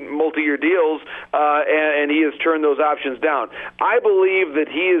 guaranteed multi-year deals, and he has turned those options down. I believe that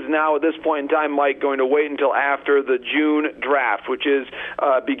he is now, at this point in time, Mike, going to wait until after the June draft, which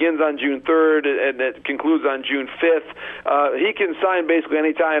begins on June 3rd and it concludes on June 5th. He can sign basically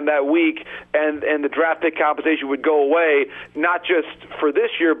any time that week, and the draft pick compensation would go away, not just for this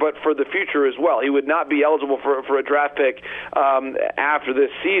year, but for the future as well. He would not be eligible for a draft pick after this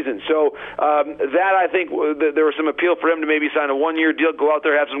season. So that, I think, there was some appeal for him to maybe sign a one-year deal, go out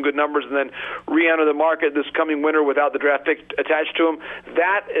there, have some good numbers, and then re-enter the market this coming winter without the draft pick attached to him.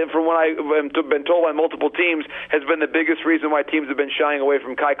 That, from what I've been told by multiple teams, has been the biggest reason why teams have been shying away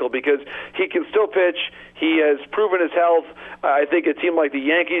from Keuchel, because he can still pitch. He has proven his health. I think a team like the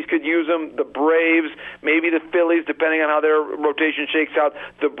Yankees could use him, the Braves, maybe the Phillies, depending on how their rotation shakes out,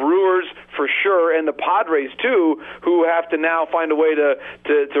 the Brewers for sure, and the Padres too, who have to now find a way to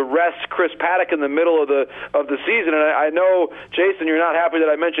rest Chris Paddock in the middle of the season. And I know, Jason, you're not happy that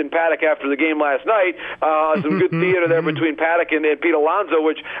I mentioned Paddock after the game last night. Some good theater there between Paddock and Pete Alonso,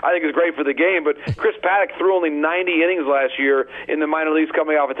 which I think is great for the game. But Chris Paddock threw only 90 innings last year in the minor leagues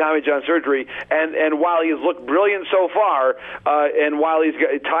coming off a Tommy John surgery, and while he has looked brilliant so far, and while he's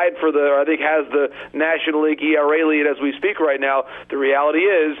tied for I think has the National League ERA lead as we speak right now, the reality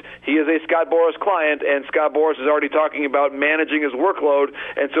is he is a Scott Boras client, and Scott Boras is already talking about managing his workload,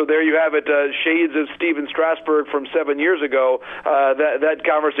 and so there you have it, shades of Steven Strasburg from 7 years ago. That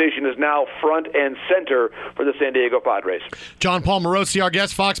conversation is now front and center for the San Diego Padres. John Paul Morosi, our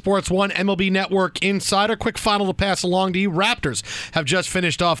guest, Fox Sports 1 MLB Network insider. Quick final to pass along to you. Raptors have just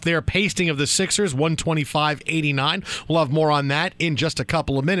finished off their pasting of the Sixers, 125-89. We'll have more on that in just a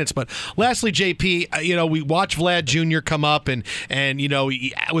couple of minutes. But lastly, JP, we watched Vlad Jr. come up, and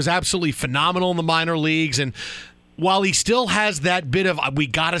he was absolutely phenomenal in the minor leagues. And while he still has that bit of, we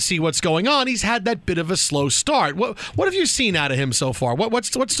got to see what's going on, he's had that bit of a slow start. What have you seen out of him so far? What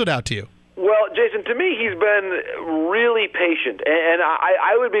stood out to you? Well, Jason, to me, he's been really patient, and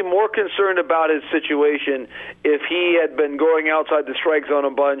I would be more concerned about his situation if he had been going outside the strike zone a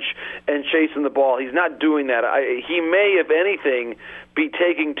bunch and chasing the ball. He's not doing that. He may, if anything, be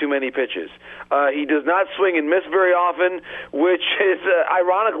taking too many pitches. He does not swing and miss very often, which is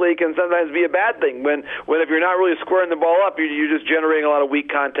ironically can sometimes be a bad thing. When if you're not really squaring the ball up, you're just generating a lot of weak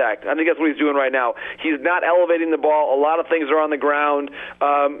contact. I think that's what he's doing right now. He's not elevating the ball. A lot of things are on the ground.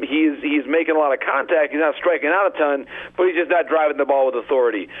 He's making a lot of contact. He's not striking out a ton, but he's just not driving the ball with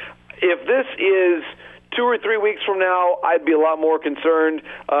authority. If this is 2 or 3 weeks from now, I'd be a lot more concerned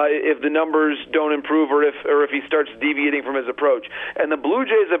if the numbers don't improve or if he starts deviating from his approach. And the Blue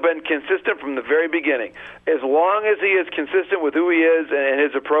Jays have been consistent from the very beginning. As long as he is consistent with who he is and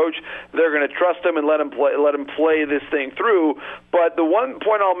his approach, they're going to trust him and let him play this thing through. But the one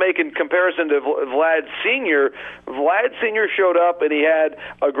point I'll make in comparison to Vlad Sr., Vlad Sr. showed up and he had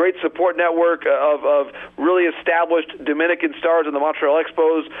a great support network of really established Dominican stars in the Montreal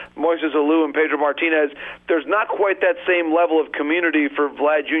Expos, Moises Alou and Pedro Martinez. There's not quite that same level of community for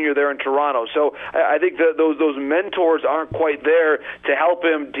Vlad Jr. there in Toronto. So I think that those mentors aren't quite there to help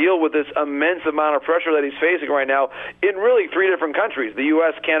him deal with this immense amount of pressure that he's facing right now in really 3 different countries, the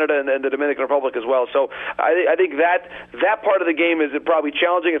U.S., Canada, and the Dominican Republic as well. So I think that part of the game is probably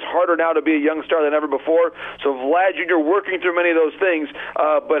challenging. It's harder now to be a young star than ever before. So Vlad Jr. working through many of those things.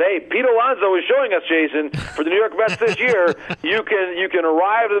 But hey, Pete Alonso is showing us, Jason, for the New York Mets this year, you can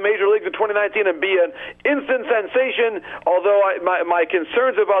arrive to the Major Leagues in 2019 and be an instant sensation, although my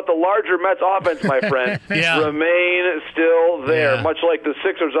concerns about the larger Mets offense, my friend, remain still there, much like the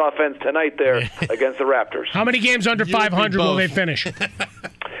Sixers offense tonight there against the Raptors. How many games under 500 will they finish?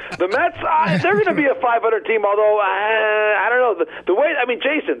 The Mets, they're going to be a 500 team, although I don't know. The way,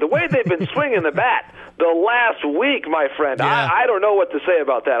 Jason, the way they've been swinging the bat the last week, my friend, I don't know what to say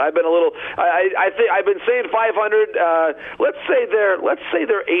about that. I've been a little, I've been saying 500. Let's say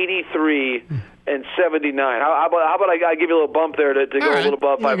they're 83 and 79. How about I give you a little bump there to go a little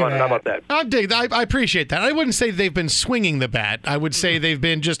above 500? How about that? I appreciate that. I wouldn't say they've been swinging the bat. I would say they've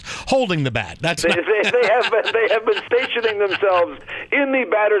been just holding the bat. They have been stationing themselves in the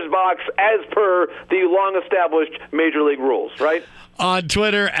batter's box as per the long-established Major League rules, right? On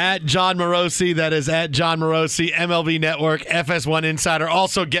Twitter, at John Morosi. That is at John Morosi, MLB Network, FS1 Insider.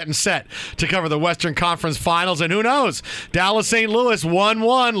 Also getting set to cover the Western Conference Finals. And who knows? Dallas St. Louis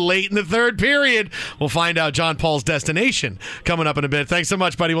 1-1 late in the third period. We'll find out John Paul's destination coming up in a bit. Thanks so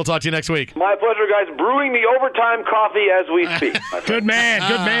much, buddy. We'll talk to you next week. My pleasure, guys. Brewing the overtime coffee as we speak. Good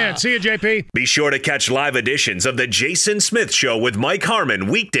man. See you, JP. Be sure to catch live editions of The Jason Smith Show with Mike Harmon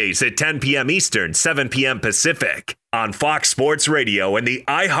weekdays at 10 p.m. Eastern, 7 p.m. Pacific on Fox Sports Radio and the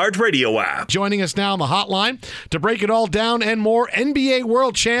iHeartRadio app. Joining us now on the hotline to break it all down and more, NBA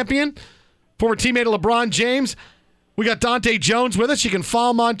World Champion, former teammate of LeBron James. We got Dante Jones with us. You can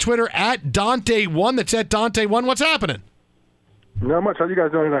follow him on Twitter at Dante1. That's at Dante1. What's happening? Not much. How you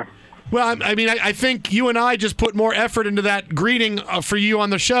guys doing there? Well, I think you and I just put more effort into that greeting for you on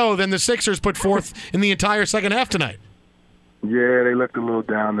the show than the Sixers put forth in the entire second half tonight. Yeah, they looked a little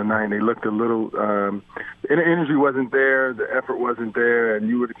down tonight. They looked a little the energy wasn't there, the effort wasn't there, and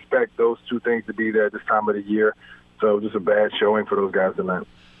you would expect those two things to be there at this time of the year. So just a bad showing for those guys tonight.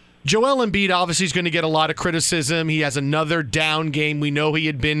 Joel Embiid obviously is going to get a lot of criticism. He has another down game. We know he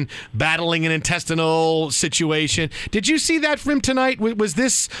had been battling an intestinal situation. Did you see that from him tonight? Was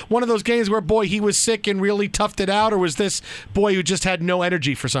this one of those games where, boy, he was sick and really toughed it out, or was this boy who just had no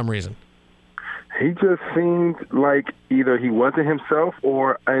energy for some reason? He just seemed like either he wasn't himself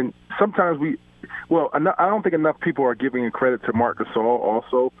and sometimes I don't think enough people are giving credit to Marc Gasol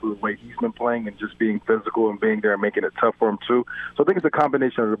also for the way he's been playing and just being physical and being there and making it tough for him too. So I think it's a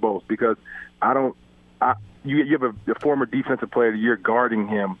combination of the both because you have a former defensive player of the year guarding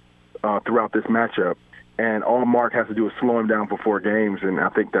him throughout this matchup. And all Mark has to do is slow him down for 4 games, and I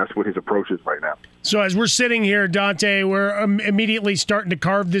think that's what his approach is right now. So as we're sitting here, Dante, we're immediately starting to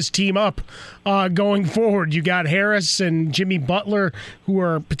carve this team up going forward. You got Harris and Jimmy Butler, who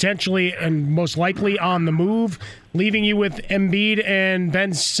are potentially and most likely on the move, leaving you with Embiid and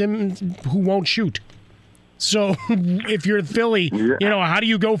Ben Simmons, who won't shoot. So if you're Philly, how do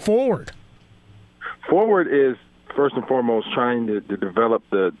you go forward? Forward is first and foremost trying to develop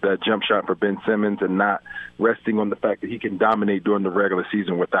that jump shot for Ben Simmons and not resting on the fact that he can dominate during the regular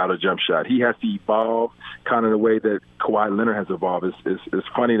season without a jump shot. He has to evolve kind of the way that Kawhi Leonard has evolved. It's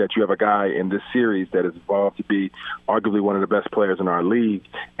funny that you have a guy in this series that has evolved to be arguably one of the best players in our league,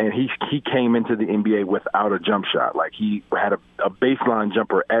 and he came into the NBA without a jump shot. Like he had a baseline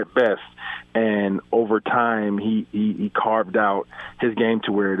jumper at best, and over time he carved out his game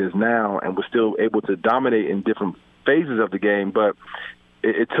to where it is now and was still able to dominate in different phases of the game, but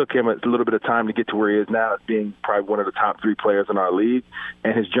it took him a little bit of time to get to where he is now as being probably one of the top 3 players in our league,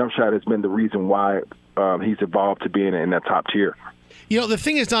 and his jump shot has been the reason why he's evolved to being in that top tier. The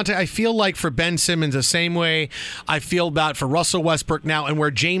thing is, Dante, I feel like for Ben Simmons, the same way I feel about for Russell Westbrook now and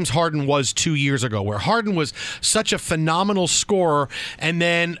where James Harden was 2 years ago, where Harden was such a phenomenal scorer, and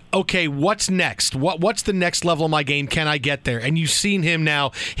then, okay, what's next? What's the next level of my game? Can I get there? And you've seen him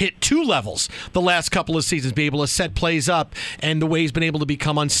now hit 2 levels the last couple of seasons, be able to set plays up, and the way he's been able to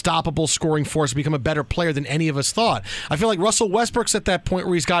become unstoppable scoring force, become a better player than any of us thought. I feel like Russell Westbrook's at that point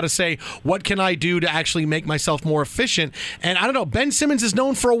where he's got to say, what can I do to actually make myself more efficient? And I don't know, Ben Simmons is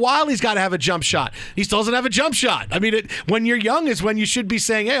known for a while he's got to have a jump shot. He still doesn't have a jump shot. I mean, when you're young is when you should be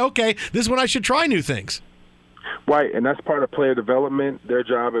saying, hey, okay, this is when I should try new things. Right, and that's part of player development. Their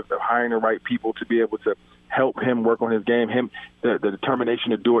job is hiring the right people to be able to help him work on his game, the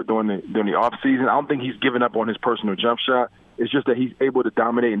determination to do it during the off season. I don't think he's given up on his personal jump shot. It's just that he's able to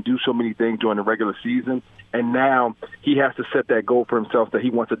dominate and do so many things during the regular season. And now he has to set that goal for himself that he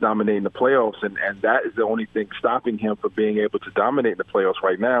wants to dominate in the playoffs. And that is the only thing stopping him from being able to dominate in the playoffs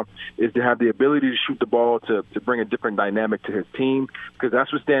right now, is to have the ability to shoot the ball to bring a different dynamic to his team, because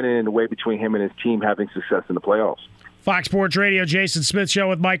that's what's standing in the way between him and his team having success in the playoffs. Fox Sports Radio, Jason Smith Show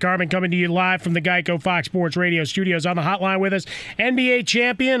with Mike Harmon, coming to you live from the Geico Fox Sports Radio studios. On the hotline with us, NBA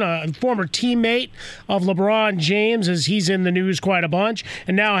champion, a former teammate of LeBron James, as he's in the news quite a bunch,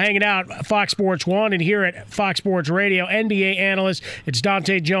 and now hanging out at Fox Sports 1 and here at Fox Sports Radio, NBA analyst. It's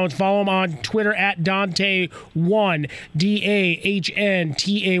Dante Jones. Follow him on Twitter at Dante1,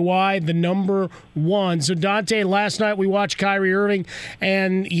 DAHNTAY, the number 1. So, Dante, last night we watched Kyrie Irving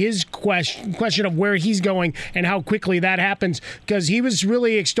and his question of where he's going and how quickly that happens, because he was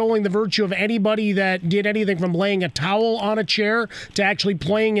really extolling the virtue of anybody that did anything from laying a towel on a chair to actually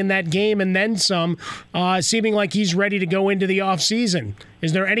playing in that game and then some, seeming like he's ready to go into the offseason.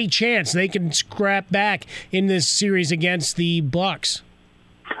 Is there any chance they can scrap back in this series against the Bucks?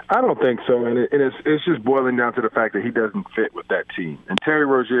 I don't think so, and it's just boiling down to the fact that he doesn't fit with that team. And Terry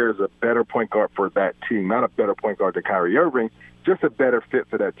Rozier is a better point guard for that team, not a better point guard than Kyrie Irving, just a better fit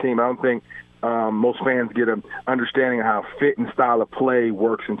for that team. I don't think most fans get an understanding of how fit and style of play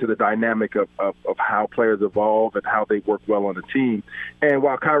works into the dynamic of how players evolve and how they work well on the team. And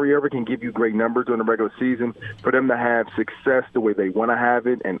while Kyrie Irving can give you great numbers during the regular season, for them to have success the way they want to have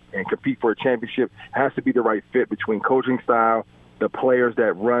it and compete for a championship has to be the right fit between coaching style, the players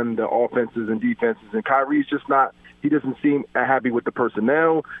that run the offenses and defenses. And Kyrie's just not – he doesn't seem happy with the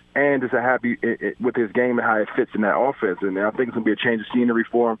personnel and isn't happy with his game and how it fits in that offense. And I think it's going to be a change of scenery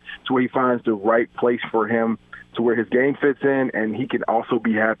for him to where he finds the right place for him to where his game fits in, and he can also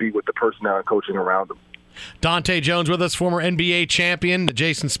be happy with the personnel and coaching around him. Dante Jones with us, former NBA champion, the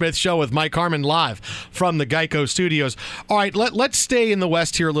Jason Smith Show with Mike Harmon live from the Geico studios. All right, let's stay in the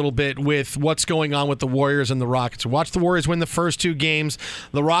West here a little bit with what's going on with the Warriors and the Rockets. Watch the Warriors win the first 2 games.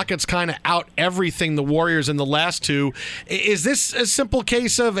 The Rockets kind of out everything the Warriors in the last 2. Is this a simple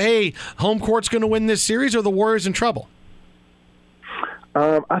case of, hey, home court's going to win this series, or the Warriors in trouble?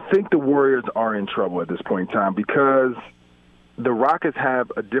 I think the Warriors are in trouble at this point in time because the Rockets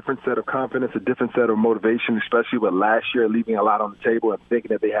have a different set of confidence, a different set of motivation, especially with last year leaving a lot on the table and thinking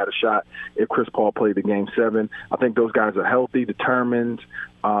that they had a shot if Chris Paul played the Game 7. I think those guys are healthy, determined.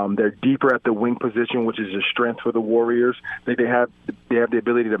 They're deeper at the wing position, which is a strength for the Warriors. I think they have the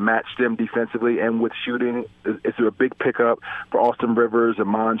ability to match them defensively and with shooting. It's a big pickup for Austin Rivers,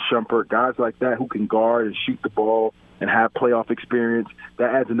 Amon Shumpert, guys like that who can guard and shoot the ball and have playoff experience.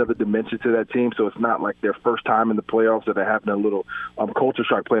 That adds another dimension to that team, so it's not like their first time in the playoffs that they're having a little culture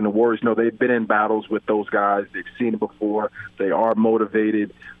shock playing the Warriors. No, they've been in battles with those guys. They've seen it before. They are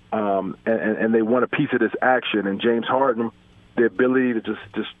motivated, and they want a piece of this action. And James Harden, the ability to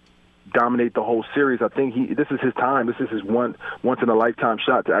just dominate the whole series, I think this is his time. This is his once-in-a-lifetime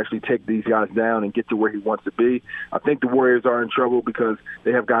shot to actually take these guys down and get to where he wants to be. I think the Warriors are in trouble because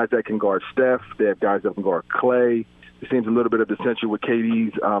they have guys that can guard Steph. They have guys that can guard Clay. It seems a little bit of dissension with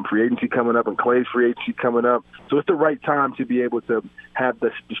KD's free agency coming up and Clay's free agency coming up. So it's the right time to be able to have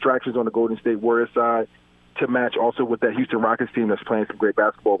the distractions on the Golden State Warriors side to match also with that Houston Rockets team that's playing some great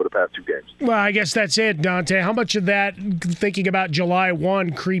basketball over the past 2 games. Well, I guess that's it, Dante. How much of that thinking about July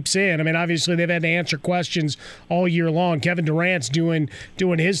 1 creeps in? I mean, obviously they've had to answer questions all year long. Kevin Durant's doing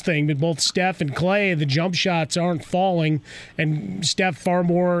his thing, but both Steph and Clay, the jump shots aren't falling, and Steph far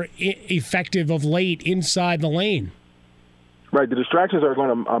more effective of late inside the lane. Right, the distractions are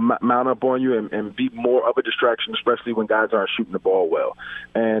going to mount up on you and be more of a distraction, especially when guys aren't shooting the ball well.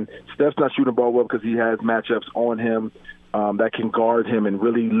 And Steph's not shooting the ball well because he has matchups on him that can guard him and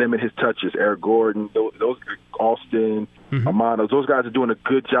really limit his touches. Eric Gordon, those Austin, Amano, those guys are doing a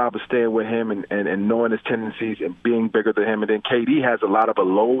good job of staying with him and knowing his tendencies and being bigger than him. And then KD has a lot of a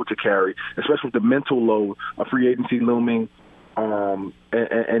load to carry, especially with the mental load of free agency looming.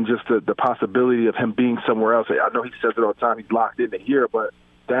 and just the possibility of him being somewhere else. I know he says it all the time, he's locked into here, but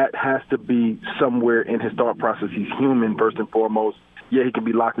that has to be somewhere in his thought process. He's human, first and foremost. Yeah, he can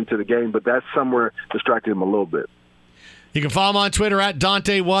be locked into the game, but that's somewhere distracted him a little bit. You can follow him on Twitter at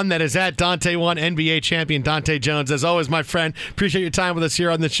Dante1. That is at Dante1, NBA champion Dante Jones. As always, my friend, appreciate your time with us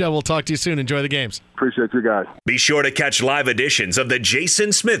here on the show. We'll talk to you soon. Enjoy the games. Appreciate you guys. Be sure to catch live editions of The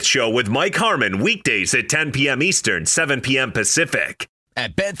Jason Smith Show with Mike Harmon weekdays at 10 p.m. Eastern, 7 p.m. Pacific.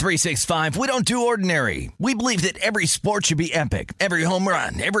 At Bet365, we don't do ordinary. We believe that every sport should be epic. Every home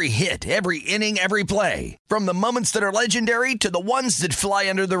run, every hit, every inning, every play. From the moments that are legendary to the ones that fly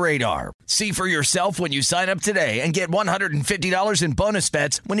under the radar. See for yourself when you sign up today and get $150 in bonus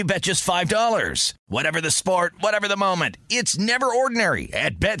bets when you bet just $5. Whatever the sport, whatever the moment, it's never ordinary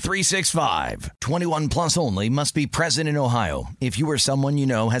at Bet365. 21 plus only. Must be present in Ohio. If you or someone you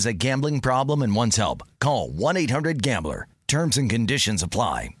know has a gambling problem and wants help, call 1-800-GAMBLER. Terms and conditions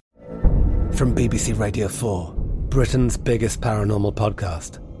apply. From BBC Radio 4, Britain's biggest paranormal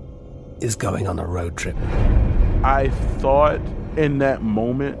podcast is going on a road trip. I thought in that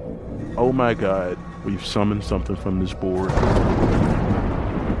moment, oh my God, we've summoned something from this board.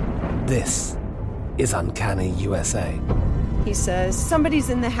 This is Uncanny USA. He says, somebody's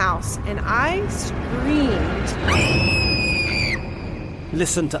in the house, and I screamed.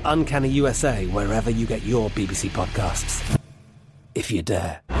 Listen to Uncanny USA wherever you get your BBC podcasts, if you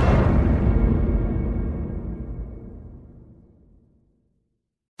dare.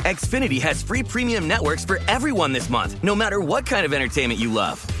 Xfinity has free premium networks for everyone this month, no matter what kind of entertainment you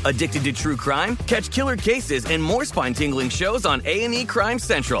love. Addicted to true crime? Catch killer cases and more spine-tingling shows on A&E Crime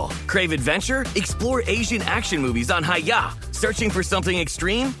Central. Crave adventure? Explore Asian action movies on Hi-Ya. Searching for something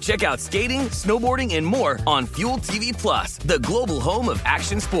extreme? Check out skating, snowboarding, and more on Fuel TV Plus, the global home of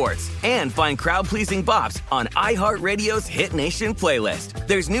action sports. And find crowd-pleasing bops on iHeartRadio's Hit Nation playlist.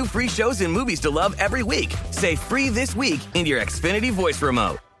 There's new free shows and movies to love every week. Say free this week in your Xfinity voice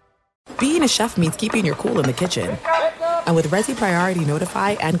remote. Being a chef means keeping your cool in the kitchen. And with Resi Priority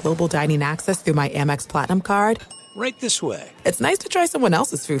Notify and Global Dining Access through my Amex Platinum card, right this way. It's nice to try someone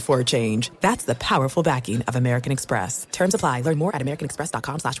else's food for a change. That's the powerful backing of American Express. Terms apply. Learn more at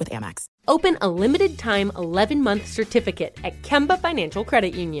americanexpress.com/withAmex. Open a limited-time 11-month certificate at Kemba Financial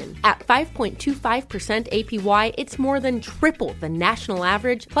Credit Union. At 5.25% APY, it's more than triple the national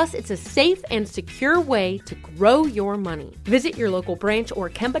average, plus it's a safe and secure way to grow your money. Visit your local branch or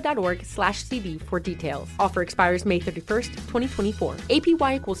kemba.org/cb for details. Offer expires May 31st, 2024.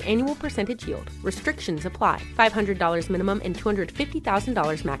 APY equals annual percentage yield. Restrictions apply. $500 minimum and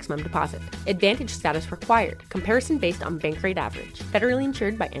 $250,000 maximum deposit. Advantage status required. Comparison based on bank rate average. Federally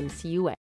insured by NCUA.